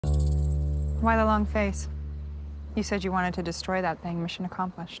Why the long face? You said you wanted to destroy that thing. Mission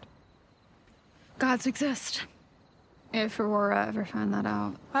accomplished. Gods exist. If Aurora ever found that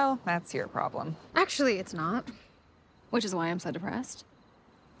out. Well, that's your problem. Actually, it's not. Which is why I'm so depressed.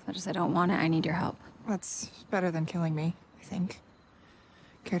 As much as I don't want it, I need your help. That's better than killing me, I think.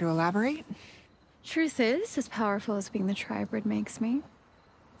 Care to elaborate? Truth is, as powerful as being the tribrid makes me,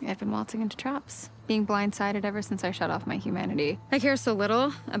 I've been waltzing into traps, being blindsided ever since I shut off my humanity. I care so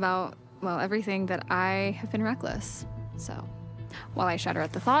little about, well, everything that I have been reckless. So, while I shudder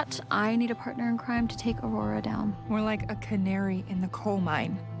at the thought, I need a partner in crime to take Aurora down. More like a canary in the coal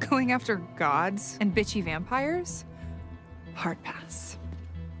mine. Going after gods and bitchy vampires? Hard pass.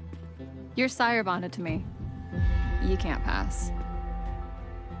 Your sire bonded to me. You can't pass.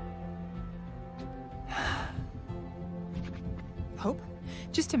 Hope?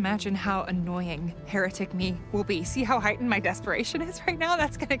 Just imagine how annoying heretic me will be. See how heightened my desperation is right now?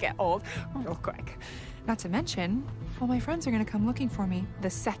 That's gonna get old real quick. Not to mention, all my friends are gonna come looking for me the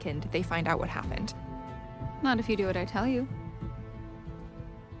second they find out what happened. Not if you do what I tell you.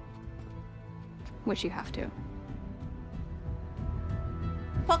 Which you have to.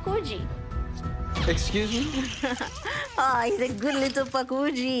 Pakuji. Excuse me? Oh, he's a good little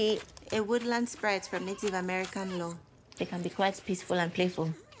Pakuji. A woodland sprite from Native American lore. They can be quite peaceful and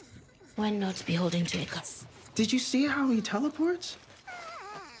playful. Why not beholden to a curse? Did you see how he teleports?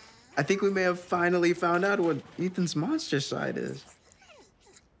 I think we may have finally found out what Ethan's monster side is.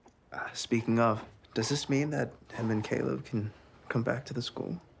 Speaking of, does this mean that him and Caleb can come back to the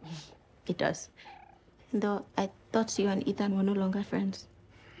school? It does. Though I thought you and Ethan were no longer friends.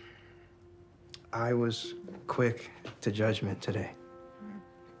 I was quick to judgment today.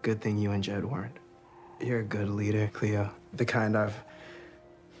 Good thing you and Jed weren't. You're a good leader, Cleo. The kind I've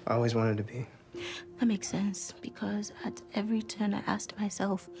always wanted to be. That makes sense, because at every turn I asked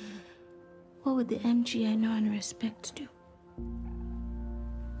myself, what would the MG I know and respect do?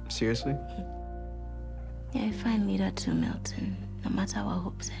 Seriously? Yeah, I find leader to Milton, no matter what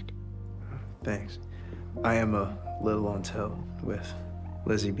Hope said. Thanks. I am a little on tilt with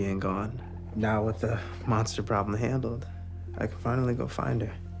Lizzie being gone. Now with the monster problem handled, I can finally go find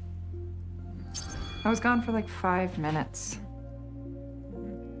her. I was gone for like 5 minutes.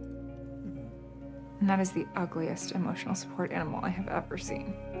 And that is the ugliest emotional support animal I have ever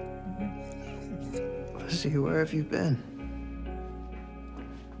seen. Lizzie, where have you been?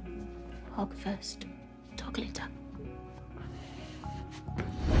 Hug first, talk later.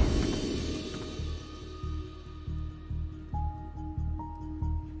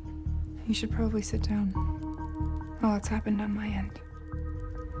 You should probably sit down. A lot's happened on my end.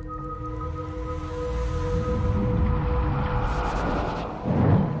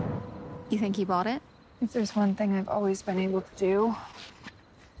 You think he bought it? If there's one thing I've always been able to do,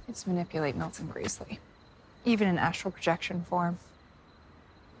 it's manipulate Milton Greasley. Even in astral projection form.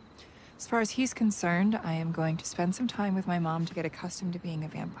 As far as he's concerned, I am going to spend some time with my mom to get accustomed to being a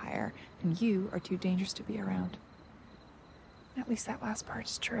vampire, and you are too dangerous to be around. At least that last part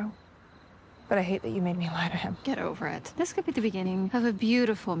is true. But I hate that you made me lie to him. Get over it. This could be the beginning of a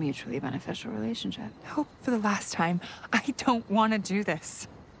beautiful, mutually beneficial relationship. Hope for the last time, I don't want to do this.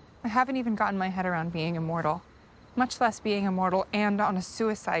 I haven't even gotten my head around being immortal, much less being immortal and on a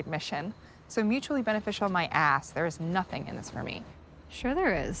suicide mission. So mutually beneficial my ass. There is nothing in this for me. Sure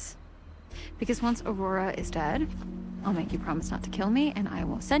there is. Because once Aurora is dead, I'll make you promise not to kill me, and I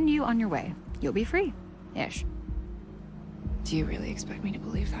will send you on your way. You'll be free. Ish. Do you really expect me to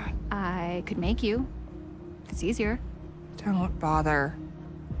believe that? I could make you. It's easier. Don't bother.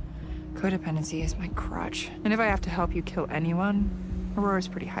 Codependency is my crutch. And if I have to help you kill anyone, Aurora's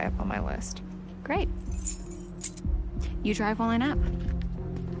pretty high up on my list. Great. You drive while I nap.